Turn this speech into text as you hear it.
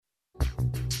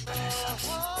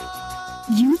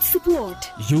Youth support.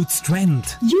 Youth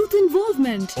strength. Youth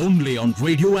involvement. Only on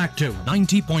Radioactive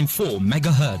 90.4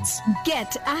 megahertz.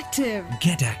 Get active.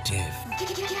 Get active.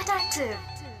 Get active.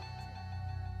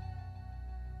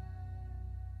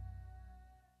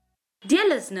 Dear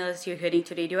listeners, you're hearing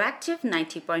to Radioactive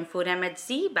 90.4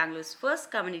 MHz, Bangalore's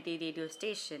first community radio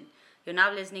station. You're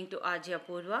now listening to RJ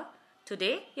Apurva.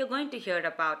 Today, you're going to hear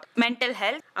about mental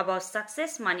health. About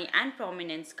success, money, and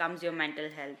prominence comes your mental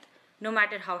health. No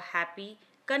matter how happy,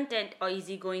 content, or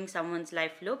easygoing someone's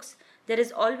life looks, there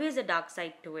is always a dark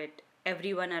side to it.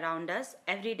 Everyone around us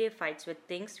every day fights with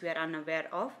things we are unaware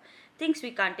of, things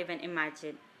we can't even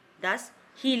imagine. Thus,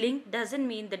 healing doesn't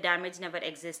mean the damage never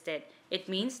existed. It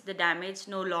means the damage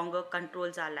no longer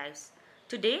controls our lives.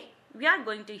 Today, we are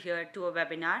going to hear to a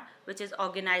webinar which is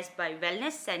organized by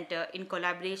Wellness Center in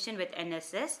collaboration with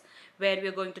NSS, where we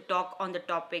are going to talk on the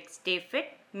topic Stay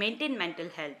Fit, Maintain Mental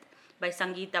Health by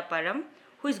Sangeeta Param,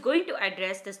 who is going to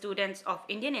address the students of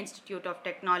Indian Institute of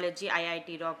Technology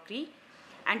IIT Roorkee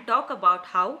and talk about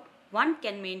how one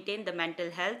can maintain the mental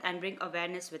health and bring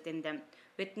awareness within them.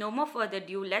 With no more further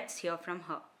ado, let's hear from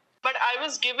her. But I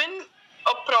was given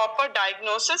a proper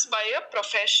diagnosis by a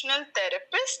professional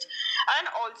therapist and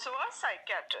also a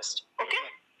psychiatrist. Okay?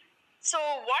 So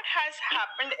what has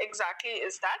happened exactly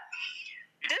is that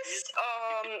this,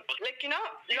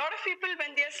 a lot of people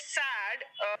when they're sad,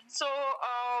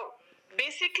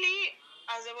 basically,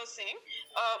 as I was saying,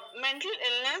 mental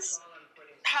illness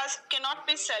cannot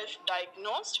be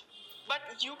self-diagnosed, but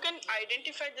you can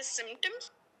identify the symptoms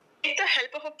with the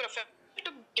help of a professional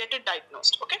to get it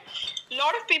diagnosed. Okay, a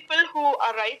lot of people who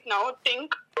are right now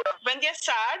think when they're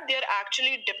sad they're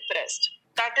actually depressed.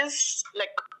 That is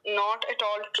not at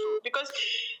all true, because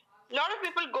a lot of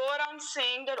people go around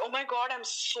saying that, oh my god, I'm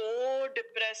so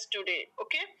depressed today.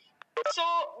 Okay, so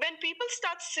when people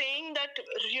start saying that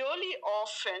really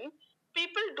often,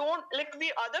 people don't,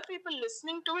 the other people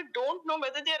listening to it don't know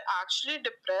whether they're actually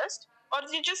depressed or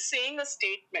they're just saying a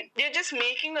statement. They're just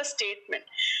making a statement.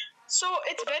 So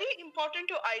it's very important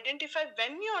to identify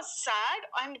when you're sad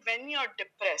and when you're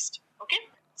depressed. Okay?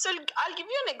 So I'll give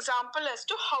you an example as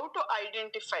to how to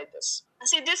identify this.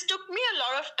 See, this took me a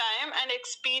lot of time and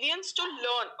experience to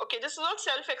learn. Okay, this is all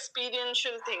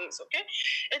self-experiential things. Okay,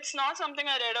 it's not something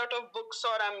I read out of books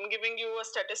or I'm giving you a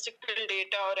statistical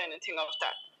data or anything of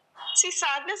that. See,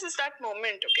 sadness is that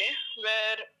moment, okay,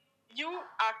 where you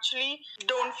actually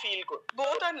don't feel good.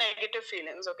 Both are negative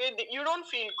feelings, okay? You don't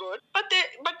feel good, but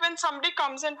when somebody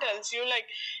comes and tells you, hey,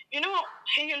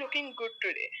 you're looking good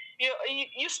today.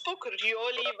 You spoke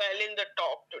really well in the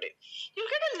talk today. You'll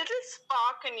get a little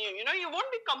spark in you. You won't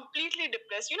be completely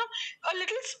depressed. A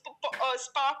little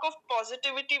spark of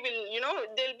positivity will,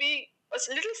 there'll be a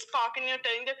little spark in you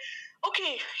telling that,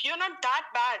 okay, you're not that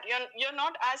bad. You're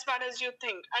not as bad as you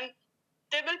think. And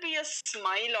there will be a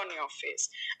smile on your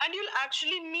face. And you'll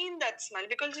actually mean that smile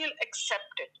because you'll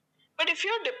accept it. But if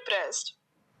you're depressed,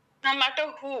 no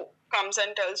matter who comes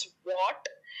and tells what,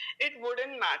 it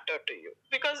wouldn't matter to you.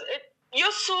 Because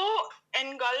you're so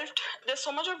engulfed. There's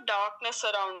so much of darkness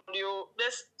around you.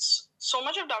 There's so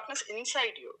much of darkness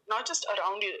inside you. Not just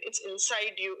around you. It's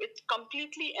inside you. It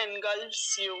completely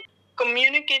engulfs you.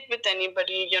 Communicate with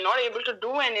anybody. You're not able to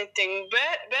do anything.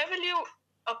 Where will you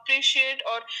appreciate,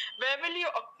 or where will you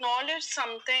acknowledge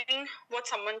something what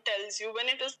someone tells you when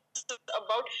it is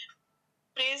about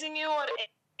praising you or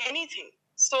anything?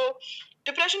 So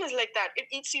depression is like that. It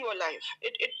eats you alive.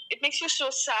 It makes you so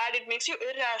sad. It makes you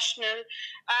irrational,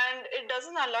 and it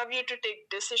doesn't allow you to take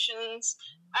decisions,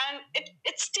 and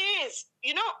it stays.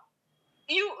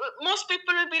 Most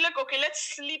people will be like, okay,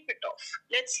 let's sleep it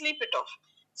off.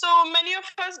 So many of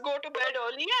us go to bed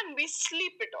early and we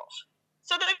sleep it off,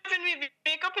 so that when we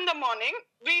wake up in the morning,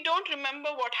 we don't remember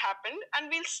what happened and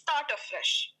we'll start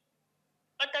afresh.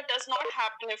 But that does not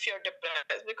happen if you're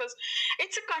depressed, because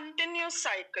it's a continuous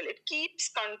cycle. It keeps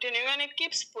continuing and it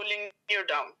keeps pulling you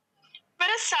down.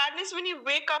 Whereas sadness, when you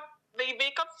wake up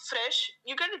fresh,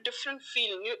 you get a different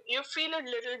feeling. You feel a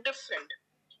little different.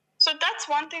 So that's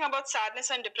one thing about sadness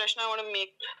and depression I want to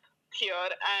make clear.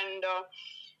 And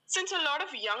since a lot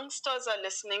of youngsters are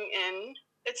listening in,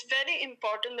 it's very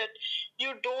important that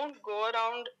you don't go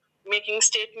around making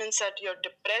statements that you're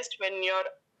depressed when you're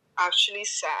actually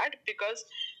sad, because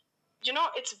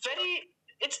it's very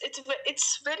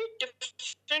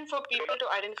different for people to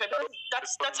identify,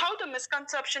 because that's how the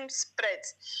misconception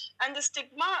spreads, and the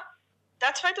stigma.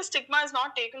 That's why the stigma is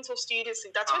not taken so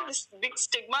seriously. That's why this big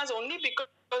stigma is only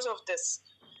because of this,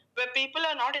 where people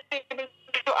are not able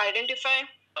to identify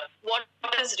what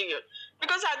is real.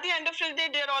 Because at the end of the day,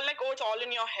 they're all like, oh, it's all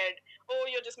in your head. Oh,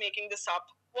 you're just making this up.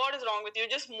 What is wrong with you?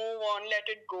 Just move on, let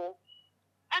it go.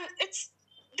 and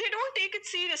they don't take it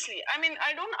seriously. I mean,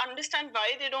 I don't understand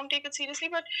why they don't take it seriously,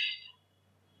 but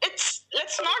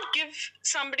let's not give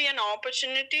somebody an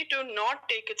opportunity to not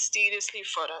take it seriously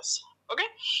for us. Okay,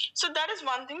 so that is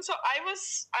one thing. So I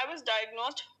was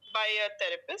diagnosed by a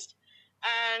therapist,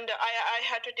 and I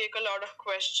had to take a lot of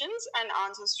questions and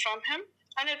answers from him,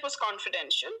 and it was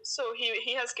confidential. So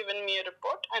he has given me a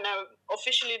report, and I'm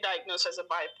officially diagnosed as a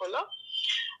bipolar,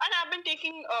 and I've been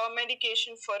taking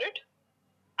medication for it.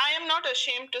 I am not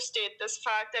ashamed to state this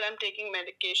fact that I'm taking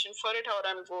medication for it or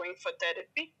I'm going for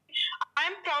therapy.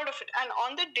 I'm proud of it. And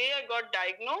on the day I got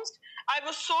diagnosed, I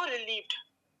was so relieved.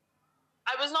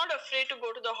 I was not afraid to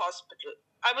go to the hospital.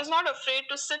 I was not afraid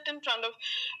to sit in front of,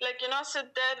 sit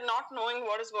there not knowing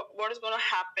what is going to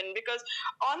happen. Because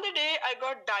on the day I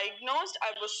got diagnosed,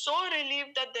 I was so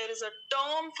relieved that there is a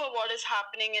term for what is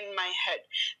happening in my head.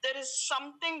 There is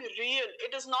something real.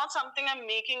 It is not something I'm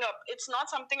making up. It's not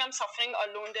something I'm suffering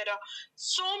alone. There are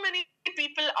so many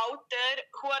people out there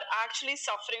who are actually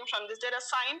suffering from this. There are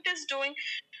scientists doing,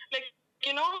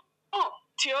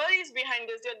 theories behind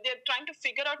this. They're trying to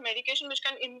figure out medication which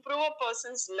can improve a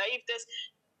person's life.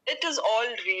 It is all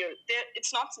real.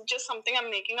 It's not just something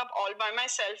I'm making up all by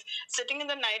myself, sitting in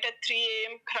the night at 3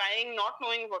 a.m. crying, not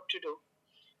knowing what to do.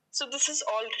 So this is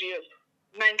all real.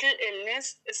 Mental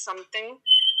illness is something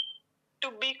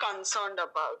to be concerned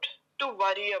about, to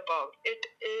worry about. It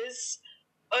is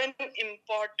an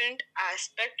important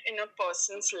aspect in a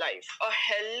person's life. A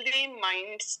healthy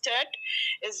mindset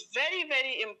is very,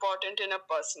 very important in a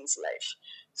person's life.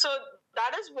 So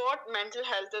that is what mental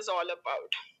health is all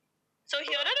about. So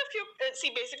here are a few,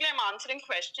 basically I'm answering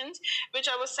questions which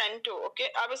I was sent to,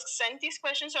 okay? I was sent these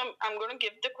questions, so I'm going to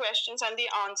give the questions and the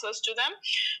answers to them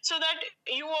so that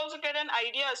you also get an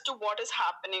idea as to what is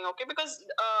happening, okay? Because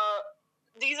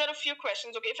these are a few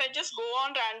questions, okay? If I just go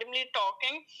on randomly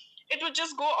talking, it would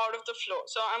just go out of the flow.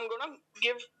 So I'm going to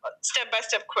give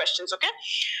step-by-step questions, okay?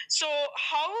 So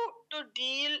how to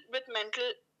deal with mental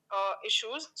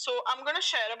issues. So I'm going to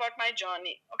share about my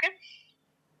journey, okay?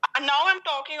 And now I'm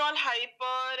talking all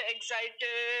hyper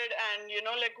excited, and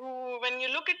when you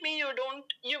look at me,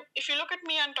 if you look at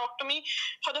me and talk to me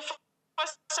for the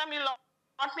first time, you'll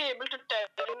not be able to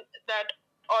tell that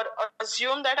or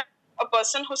assume that a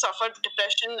person who suffered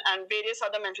depression and various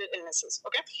other mental illnesses.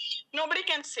 Okay, nobody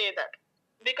can say that,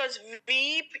 because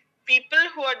we people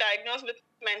who are diagnosed with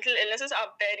mental illnesses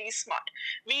are very smart.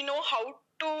 We know how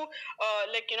to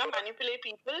manipulate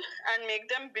people and make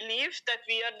them believe that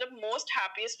we are the most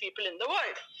happiest people in the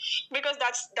world, because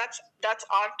that's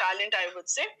our talent, I would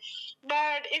say.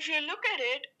 But if you look at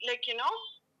it,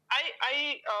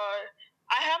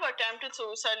 I have attempted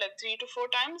suicide like 3 to 4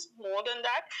 times, more than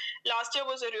that. Last year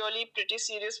was a really pretty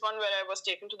serious one where I was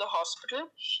taken to the hospital.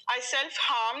 I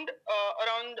self-harmed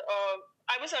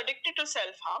I was addicted to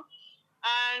self-harm.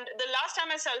 And the last time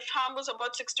I self-harmed was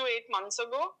about 6 to 8 months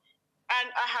ago. And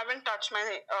I haven't touched my,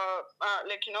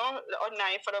 a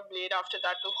knife or a blade after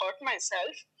that to hurt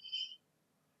myself.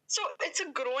 So it's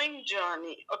a growing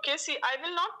journey. Okay, see, I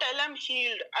will not tell I'm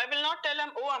healed. I will not tell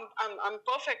I'm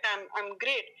perfect. I'm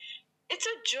great. It's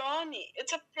a journey.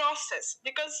 It's a process.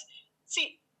 Because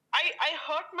see, I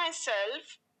hurt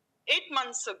myself 8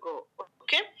 months ago.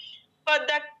 Okay, but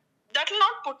that will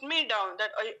not put me down.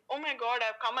 That oh my God,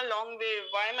 I've come a long way.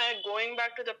 Why am I going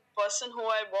back to the person who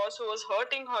I was, who was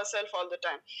hurting herself all the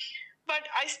time? But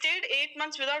I stayed 8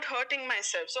 months without hurting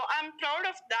myself. So I'm proud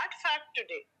of that fact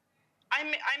today. I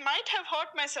might have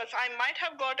hurt myself. I might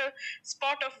have got a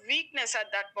spot of weakness at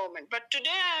that moment. But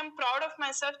today I am proud of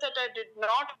myself that I did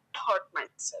not hurt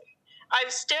myself.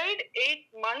 I've stayed 8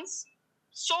 months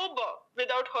sober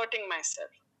without hurting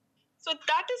myself. So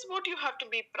that is what you have to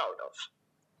be proud of.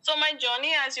 So my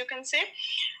journey, as you can say,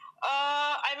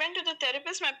 I went to the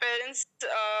therapist. My parents,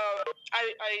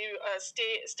 I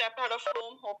stepped out of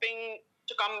home hoping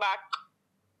to come back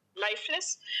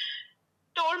lifeless.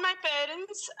 Told my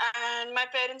parents, and my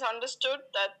parents understood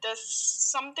that there's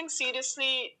something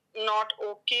seriously not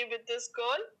okay with this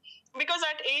girl. Because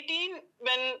at 18,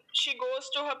 when she goes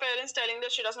to her parents telling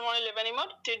that she doesn't want to live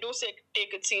anymore, they do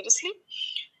take it seriously.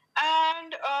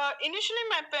 And initially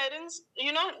my parents,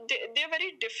 they're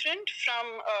very different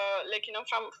from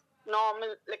from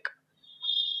normal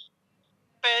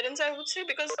parents, I would say,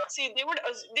 because see, they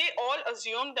all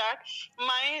assume that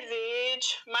my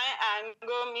rage, my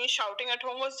anger, me shouting at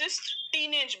home was just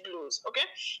teenage blues. Okay,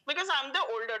 because I'm the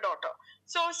older daughter.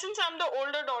 So since I'm the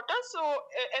older daughter, so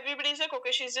everybody's like,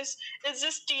 okay, it's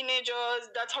just teenagers,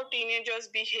 that's how teenagers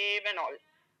behave and all.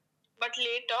 But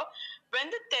later, when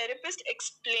the therapist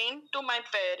explained to my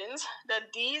parents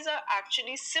that these are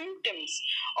actually symptoms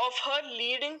of her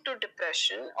leading to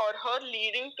depression or her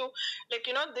leading to,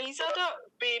 these are the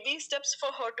baby steps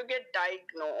for her to get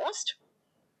diagnosed.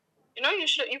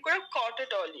 You could have caught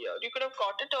it earlier. You could have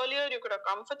caught it earlier. You could have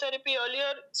come for therapy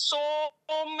earlier. So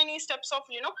many steps of,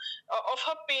 of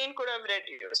her pain could have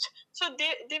reduced. So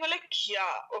they were like,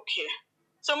 yeah, okay.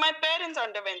 So my parents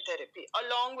underwent therapy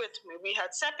along with me. We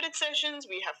had separate sessions.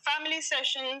 We have family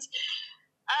sessions.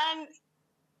 And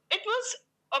it was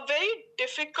a very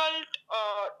difficult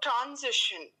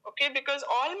transition, okay? Because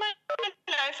all my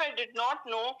life I did not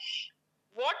know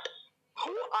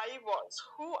who I was,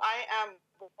 who I am,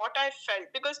 what I felt,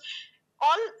 because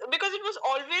it was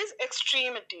always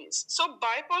extremities. So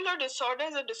bipolar disorder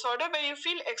is a disorder where you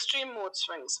feel extreme mood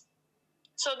swings.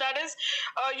 So that is,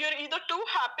 you're either too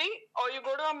happy or you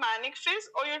go to a manic phase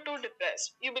or you're too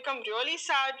depressed. You become really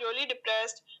sad, really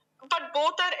depressed, but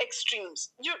both are extremes.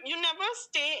 You never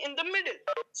stay in the middle.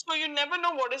 So you never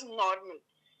know what is normal.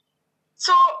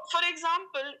 So, for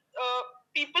example,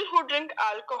 people who drink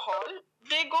alcohol,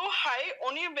 they go high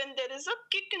only when there is a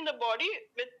kick in the body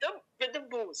with the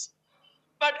booze.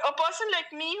 But a person like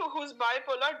me who's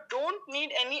bipolar don't need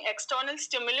any external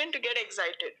stimulant to get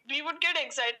excited. We would get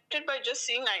excited by just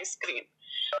seeing ice cream.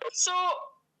 So,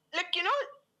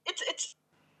 it's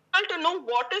difficult to know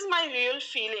what is my real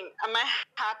feeling. Am I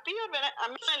happy, or when I'm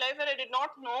in my life where I did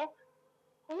not know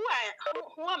who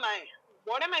am I?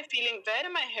 What am I feeling? Where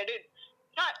am I headed?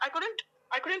 I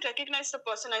couldn't recognize the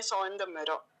person I saw in the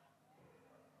mirror.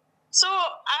 So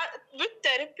with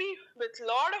therapy, with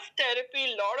lot of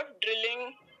therapy, lot of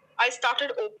drilling, I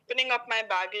started opening up my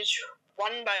baggage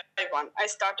one by one. I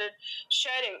started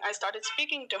sharing. I started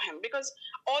speaking to him, because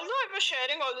although I was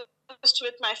sharing all this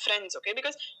with my friends, okay,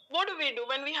 because what do we do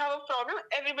when we have a problem?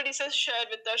 Everybody says share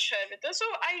with us, share with us. So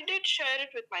I did share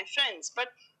it with my friends,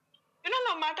 but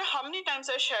no matter how many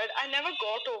times I shared, I never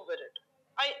got over it.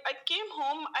 I came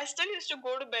home, I still used to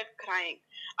go to bed crying.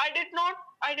 I did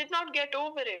not get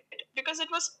over it because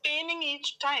it was paining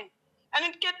each time and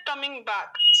it kept coming back.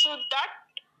 So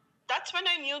that's when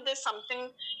I knew there's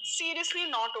something seriously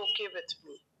not okay with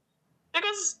me.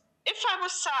 Because if I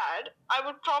was sad, I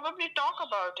would probably talk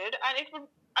about it and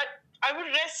I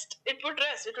would rest. It would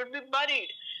rest. It would be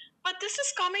buried. But this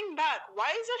is coming back.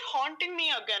 Why is it haunting me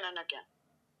again and again?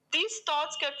 These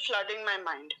thoughts kept flooding my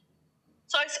mind.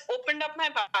 So I opened up my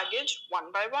baggage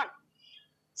one by one.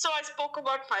 So I spoke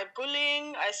about my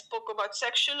bullying, I spoke about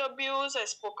sexual abuse, I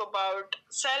spoke about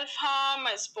self-harm,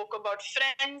 I spoke about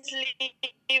friends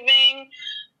leaving,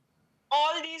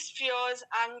 all these fears,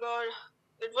 anger,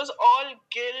 it was all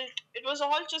guilt. It was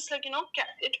all just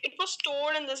it was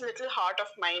stored in this little heart of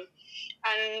mine.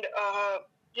 And,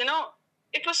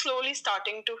 it was slowly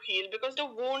starting to heal because the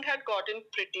wound had gotten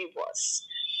pretty worse.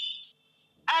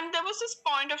 And there was this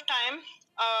point of time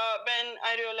when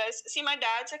I realized, see, my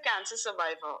dad's a cancer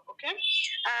survivor, okay?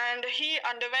 And he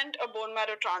underwent a bone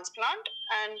marrow transplant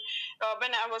and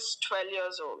when I was 12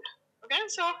 years old, okay?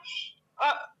 So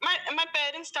my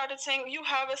parents started saying, you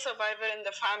have a survivor in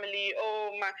the family. Oh,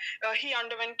 he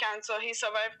underwent cancer. He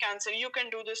survived cancer. You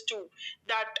can do this too.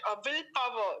 That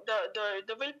willpower,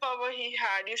 the willpower he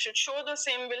had, you should show the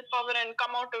same willpower and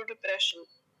come out of depression.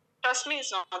 Trust me,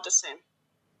 it's not the same.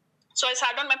 So I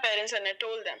sat on my parents and I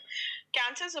told them,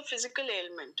 cancer is a physical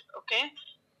ailment, okay?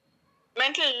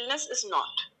 Mental illness is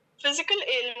not. Physical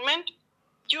ailment,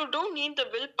 you do need the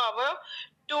willpower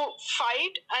to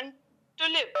fight and to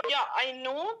live. Yeah, I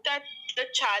know that the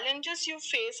challenges you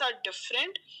face are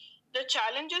different. The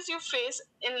challenges you face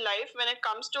in life when it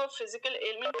comes to a physical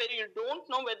ailment where you don't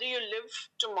know whether you live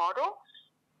tomorrow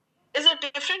is a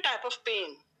different type of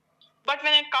pain. But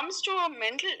when it comes to a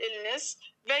mental illness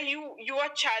where you are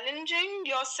challenging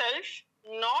yourself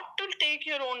not to take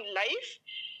your own life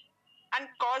and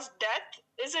cause death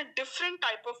is a different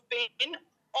type of pain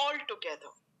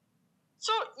altogether.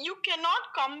 So you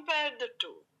cannot compare the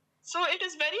two. So it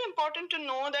is very important to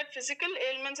know that physical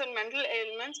ailments and mental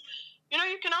ailments, you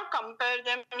cannot compare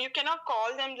them, you cannot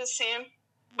call them the same,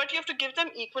 but you have to give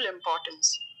them equal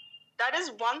importance. That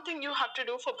is one thing you have to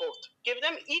do for both. Give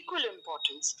them equal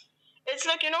importance. It's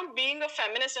like, being a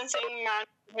feminist and saying man,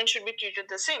 women should be treated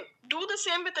the same. Do the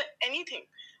same with anything.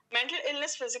 Mental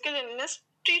illness, physical illness,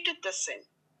 treat it the same.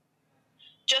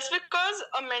 Just because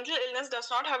a mental illness does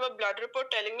not have a blood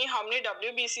report telling me how many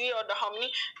WBC or how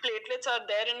many platelets are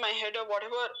there in my head or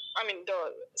whatever, the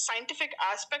scientific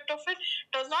aspect of it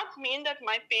does not mean that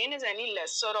my pain is any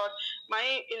lesser or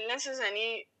my illness is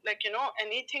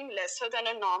anything lesser than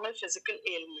a normal physical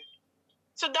ailment.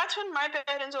 So that's when my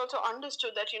parents also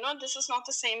understood that, this is not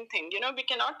the same thing. We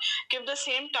cannot give the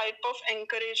same type of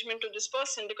encouragement to this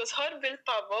person because her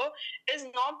willpower is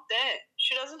not there.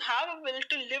 She doesn't have a will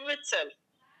to live itself.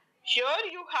 Here,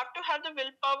 you have to have the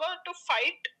willpower to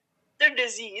fight the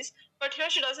disease, but here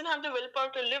she doesn't have the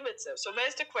willpower to live itself. So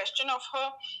where's the question of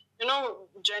her,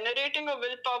 generating a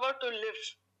willpower to live?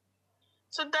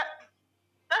 So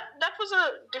that was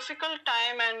a difficult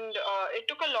time, and it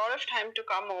took a lot of time to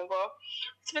come over.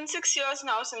 It's been 6 years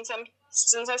now since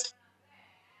I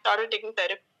started taking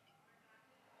therapy.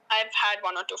 I've had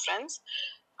 1 or 2 friends.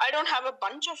 I don't have a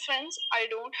bunch of friends. I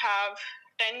don't have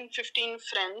 10, 15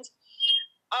 friends.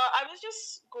 I was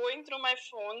just going through my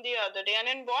phone the other day, and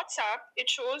in WhatsApp, it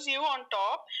shows you on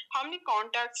top how many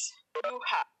contacts you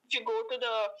have. If you go to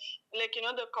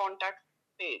the contact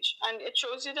page, and it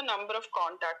shows you the number of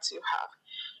contacts you have.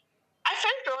 I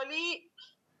felt really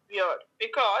weird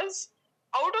because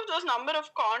out of those number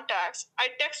of contacts, I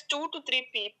text 2 to 3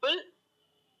 people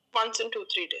once in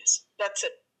 2-3 days. That's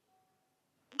it.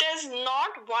 There's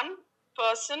not one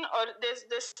person, or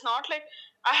there's not like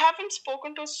I haven't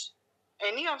spoken to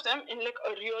any of them in like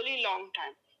a really long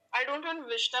time. I don't even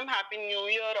wish them Happy New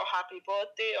Year or Happy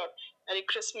Birthday or Merry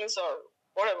Christmas or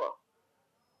whatever.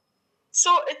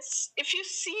 So it's, if you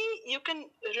see, you can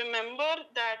remember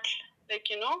that, it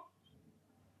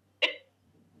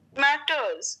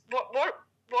matters.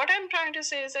 What I'm trying to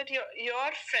say is that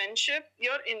your friendship,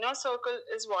 your inner circle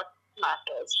is what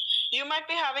matters. You might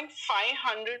be having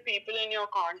 500 people in your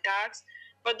contacts,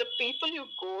 but the people you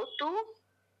go to,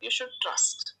 you should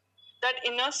trust. That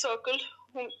inner circle,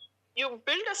 whom you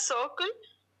build a circle.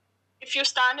 If you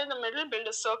stand in the middle, build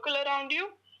a circle around you.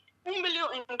 Whom will you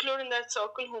include in that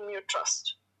circle? Whom you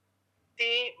trust.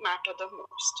 They matter the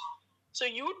most. So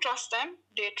you trust them,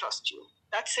 they trust you.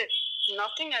 That's it.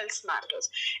 Nothing else matters.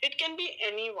 It can be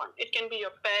anyone. It can be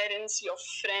your parents, your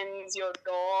friends, your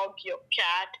dog, your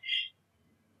cat,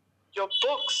 your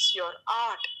books, your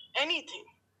art, anything.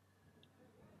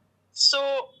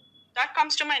 So that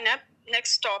comes to my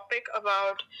next topic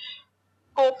about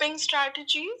coping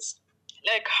strategies.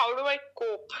 Like, how do I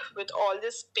cope with all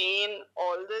this pain,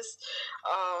 all this,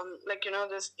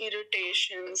 this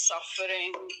irritation,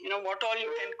 suffering, what all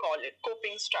you can call it,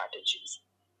 coping strategies.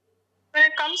 When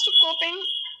it comes to coping,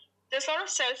 there's a lot of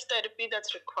self-therapy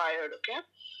that's required, okay?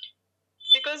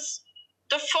 Because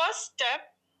the first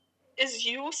step is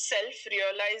you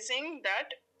self-realizing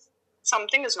that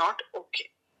something is not okay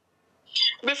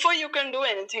before you can do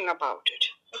anything about it,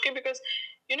 okay? Because,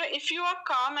 if you are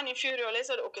calm and if you realize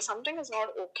that, okay, something is not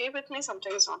okay with me,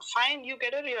 something is not fine, you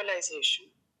get a realization.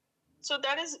 So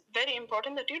that is very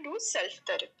important that you do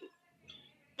self-therapy.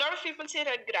 A lot of people say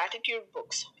write gratitude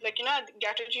books,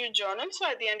 gratitude journal. So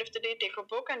at the end of the day, take a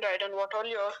book and write on what all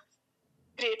you're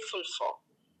grateful for.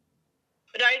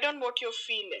 Write on what you're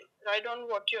feeling. Write on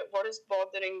what is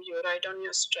bothering you. Write on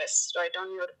your stress. Write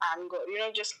on your anger.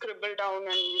 Just scribble down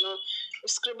and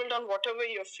scribble down whatever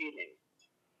you're feeling.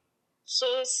 So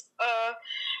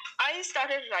I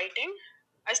started writing.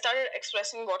 I started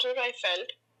expressing whatever I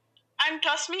felt. And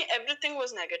trust me, everything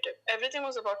was negative. Everything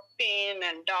was about pain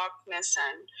and darkness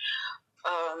and,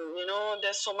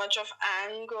 there's so much of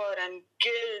anger and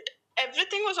guilt.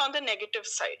 Everything was on the negative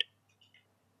side.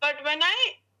 But when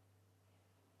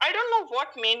I don't know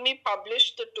what made me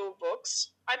publish the 2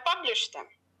 books, I published them.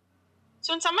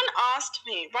 So when someone asked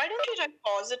me, why don't you write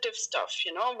positive stuff?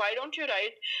 Why don't you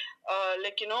write,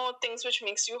 things which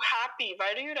makes you happy?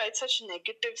 Why do you write such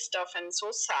negative stuff and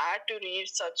so sad to read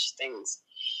such things?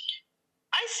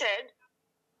 I said,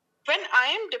 when I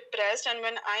am depressed and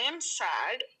when I am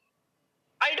sad,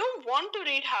 I don't want to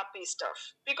read happy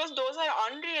stuff because those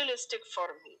are unrealistic for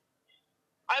me.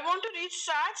 I want to read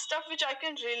sad stuff which I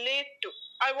can relate to.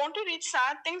 I want to read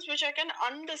sad things which I can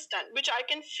understand, which I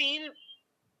can feel,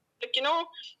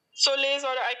 solace,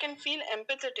 or I can feel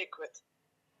empathetic with.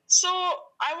 So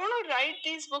I want to write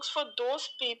these books for those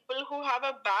people who have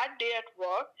a bad day at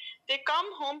work. They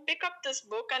come home, pick up this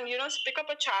book and, pick up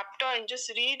a chapter and just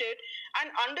read it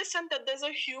and understand that there's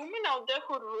a human out there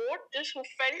who wrote this, who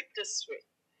felt this way.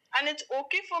 And it's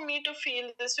okay for me to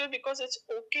feel this way because it's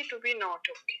okay to be not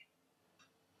okay.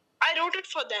 I wrote it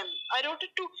for them. I wrote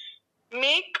it to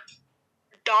make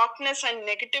darkness and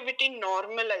negativity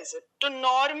normalize it. To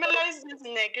normalize this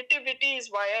negativity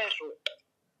is why I wrote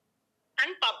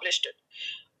and published it.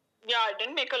 Yeah, I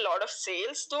didn't make a lot of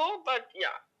sales though, but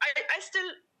yeah, I still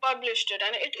published it,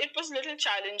 and it was a little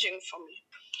challenging for me.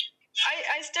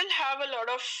 I still have a lot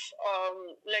of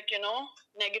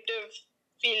negative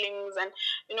feelings, and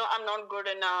I'm not good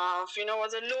enough,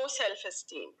 was a low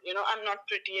self-esteem, I'm not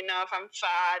pretty enough, I'm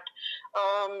fat,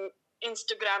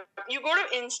 Instagram. You go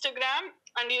to Instagram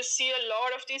and you see a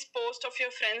lot of these posts of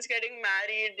your friends getting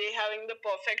married, they having the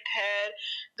perfect hair,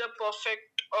 the perfect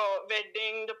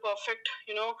wedding, the perfect,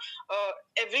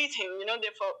 everything,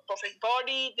 their perfect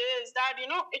body, this, that,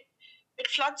 it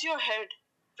floods your head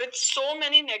with so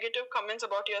many negative comments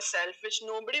about yourself, which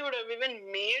nobody would have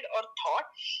even made or thought,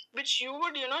 which you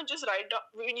would, just write down,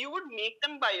 you would make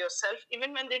them by yourself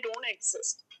even when they don't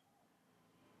exist.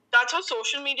 That's what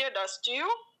social media does to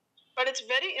you, but it's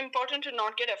very important to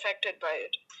not get affected by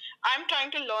it. I'm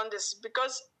trying to learn this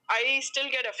because I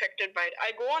still get affected by it.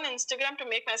 I go on Instagram to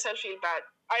make myself feel bad.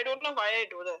 I don't know why I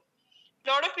do that. A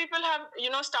lot of people have,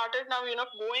 started now,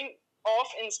 going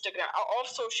off Instagram, off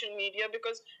social media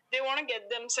because they want to get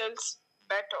themselves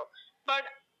better. But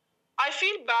I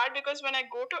feel bad because when I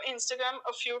go to Instagram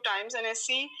a few times and I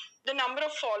see the number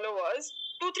of followers,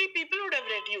 2-3 people would have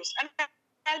reduced. And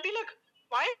I'll be like,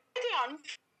 why are they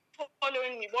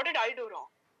unfollowing me? What did I do wrong?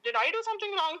 Did I do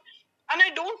something wrong? And I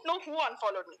don't know who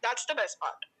unfollowed me. That's the best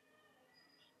part.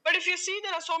 But if you see,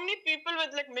 there are so many people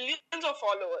with like millions of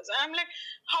followers. And I'm like,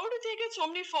 how do they get so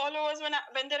many followers when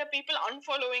there are people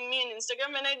unfollowing me on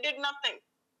Instagram when I did nothing?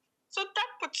 So that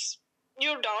puts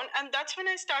you down. And that's when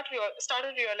I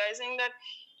started realizing that,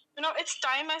 it's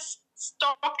time I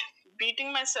stopped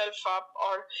beating myself up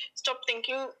or stopped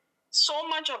thinking so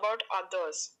much about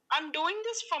others. I'm doing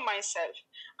this for myself.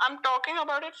 I'm talking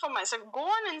about it for myself. Go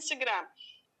on Instagram.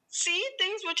 See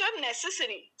things which are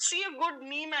necessary. See a good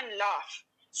meme and laugh.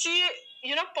 See,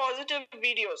 positive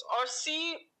videos or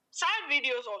see sad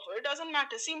videos also. It doesn't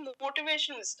matter. See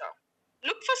motivational stuff.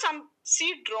 Look for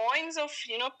see drawings of,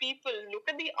 people. Look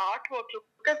at the artwork.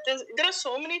 Look at this. There are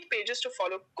so many pages to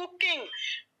follow. Cooking.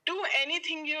 Do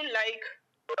anything you like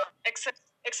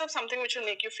except something which will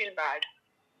make you feel bad.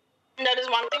 And that is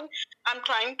one thing I'm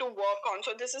trying to work on.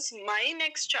 So this is my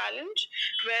next challenge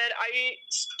where I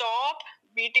stop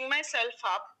beating myself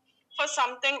up for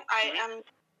something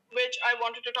which I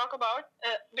wanted to talk about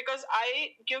because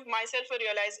I give myself a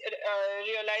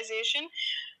realization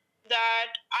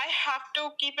that I have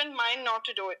to keep in mind not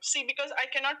to do it. See, because I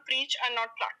cannot preach and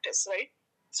not practice, right?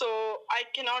 So I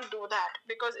cannot do that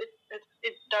because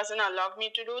it doesn't allow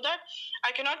me to do that.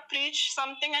 I cannot preach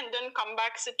something and then come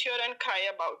back, sit here and cry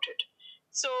about it.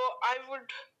 So I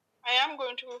am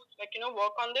going to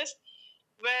work on this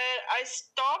where I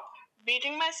stop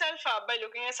beating myself up by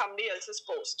looking at somebody else's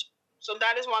post. So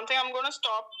that is one thing I'm going to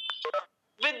stop.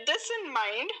 With this in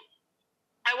mind,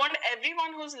 I want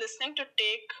everyone who's listening to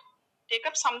take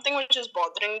up something which is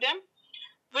bothering them,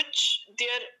 which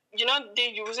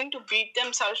they're using to beat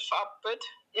themselves up with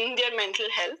in their mental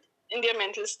health, in their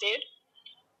mental state,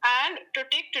 and to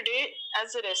take today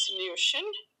as a resolution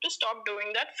to stop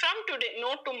doing that from today.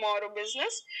 No tomorrow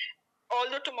business,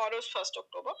 although tomorrow is 1st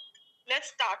October. Let's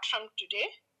start from today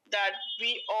that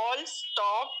we all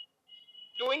stop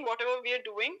doing whatever we are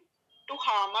doing to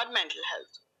harm our mental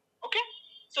health. Okay?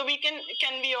 So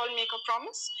can we all make a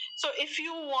promise? So if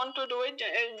you want to do it,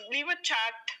 leave a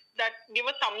chat that give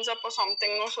a thumbs up or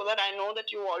something so that I know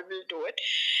that you all will do it.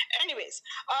 Anyways,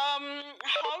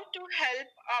 how to help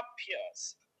our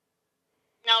peers.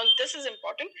 Now, this is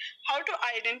important. How to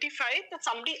identify that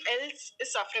somebody else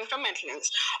is suffering from mental illness.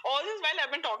 All this while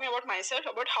I've been talking about myself,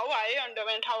 about how I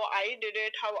underwent, how I did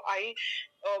it, how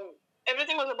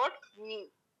everything was about me.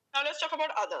 Now let's talk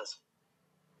about others.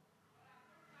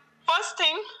 First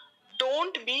thing,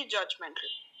 don't be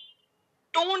judgmental.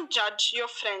 Don't judge your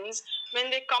friends when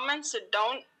they come and sit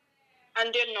down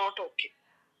and they're not okay.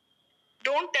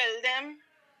 Don't tell them,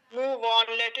 move on,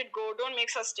 let it go. Don't make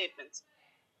such statements.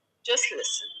 Just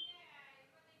listen.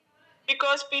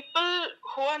 Because people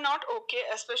who are not okay,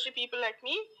 especially people like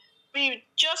me, we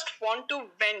just want to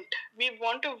vent. We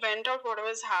want to vent out whatever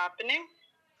is happening.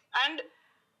 And,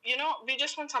 we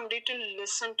just want somebody to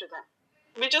listen to them.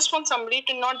 We just want somebody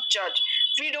to not judge.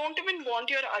 We don't even want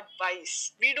your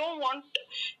advice. We don't want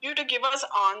you to give us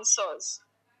answers.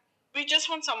 We just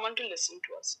want someone to listen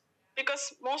to us.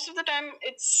 Because most of the time,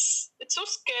 it's so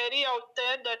scary out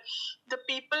there that the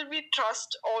people we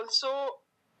trust also,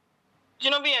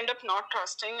 we end up not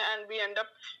trusting and we end up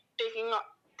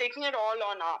taking it all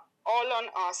on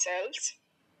ourselves.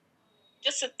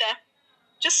 Just sit there.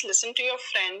 Just listen to your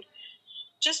friend.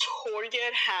 Just hold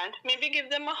their hand. Maybe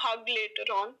give them a hug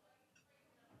later on.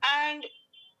 And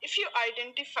if you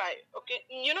identify, okay,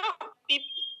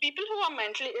 people who are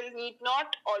mentally ill need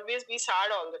not always be sad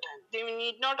all the time. They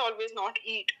need not always not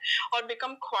eat or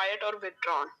become quiet or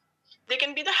withdrawn. They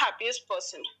can be the happiest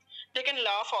person. They can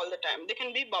laugh all the time. They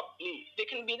can be bubbly. They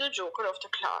can be the joker of the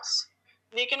class.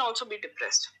 They can also be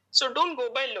depressed. So don't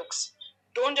go by looks.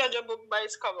 Don't judge a book by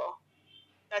its cover.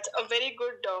 That's a very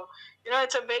good,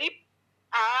 it's a very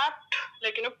apt,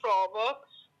 proverb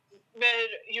where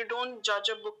you don't judge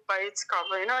a book by its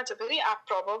cover. It's a very apt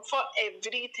proverb for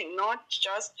everything, not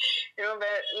just,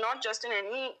 not just in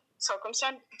any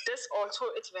circumstance. This also,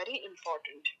 it's very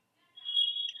important.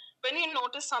 When you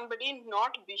notice somebody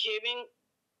not behaving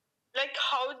like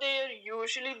how they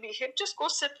usually behave, just go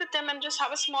sit with them and just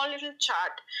have a small little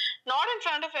chat. Not in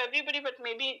front of everybody, but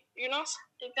maybe,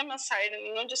 take them aside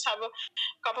and, just have a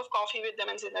cup of coffee with them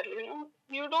and say that,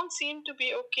 you don't seem to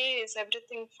be okay. Is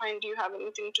everything fine? Do you have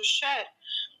anything to share?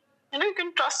 You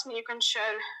can trust me, you can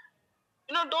share.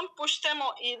 Don't push them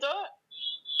or either.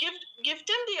 Give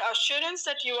them the assurance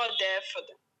that you are there for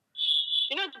them.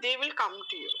 They will come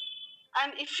to you.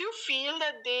 And if you feel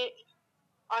that they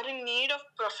are in need of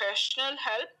professional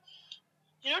help,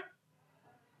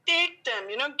 take them,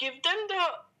 give them the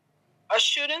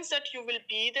assurance that you will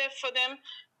be there for them.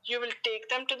 You will take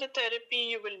them to the therapy.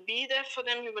 You will be there for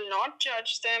them. You will not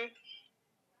judge them.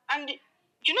 And,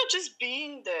 just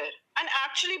being there and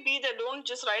actually be there. Don't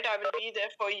just write, I will be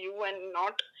there for you and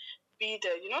not be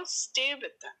there, stay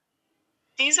with them.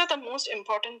 These are the most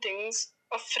important things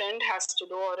a friend has to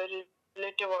do, or a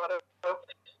relative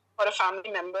or a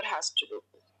family member has to do.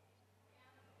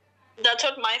 That's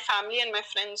what my family and my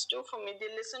friends do for me. They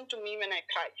listen to me when I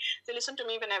cry. They listen to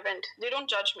me when I vent. They don't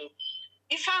judge me.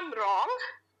 If I'm wrong,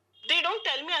 they don't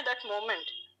tell me at that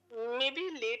moment. Maybe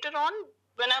later on,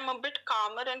 when I'm a bit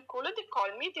calmer and cooler, they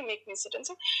call me, they make me sit and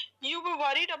say, you were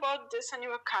worried about this and you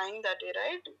were crying that day,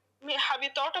 right? Have you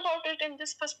thought about it in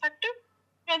this perspective?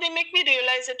 They make me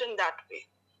realize it in that way.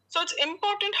 So it's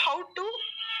important how to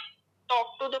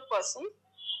talk to the person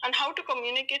and how to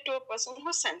communicate to a person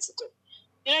who's sensitive.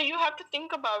 You have to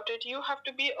think about it. You have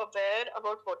to be aware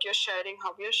about what you're sharing,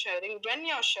 how you're sharing, when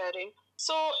you're sharing.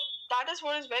 So that is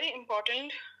what is very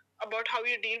important about how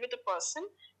you deal with a person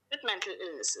with mental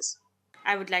illnesses.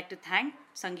 I would like to thank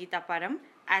Sangeeta Param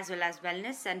as well as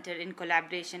Wellness Center in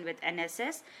collaboration with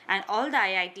NSS and all the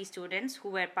IIT students who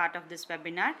were part of this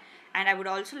webinar. And I would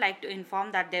also like to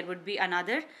inform that there would be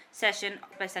another session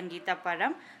by Sangeeta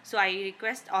Param. So I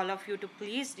request all of you to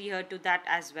please adhere to that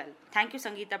as well. Thank you,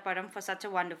 Sangeeta Param, for such a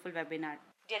wonderful webinar.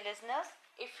 Dear listeners,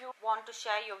 if you want to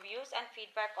share your views and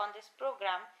feedback on this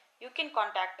program, you can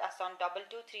contact us on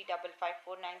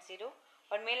 22355490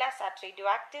 or mail us at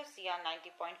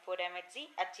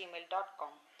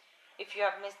radioactivecr90.4mhz@gmail.com. If you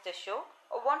have missed the show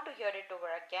or want to hear it over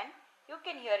again, you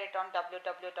can hear it on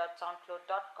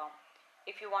www.soundcloud.com.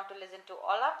 If you want to listen to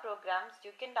all our programs,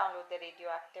 you can download the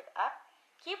Radioactive app.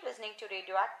 Keep listening to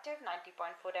Radioactive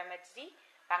 90.4 MHz,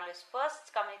 Bangalore's first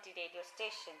community radio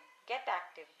station. Get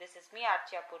active. This is me,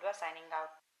 Archie Apurva, signing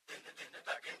out.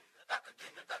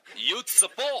 Youth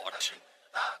support,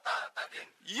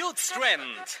 youth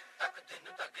strength,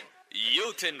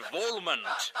 youth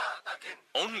involvement.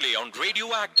 Only on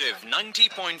Radioactive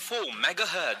 90.4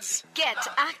 MHz. Get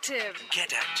active.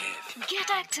 Get active. Get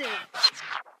active.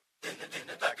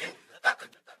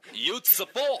 Youth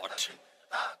support,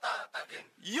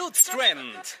 youth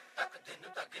strength,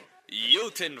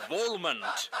 youth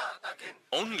involvement.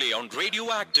 Only on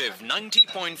Radioactive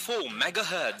 90.4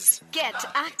 MHz. Get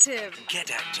active. Get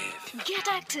active. Get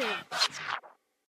active.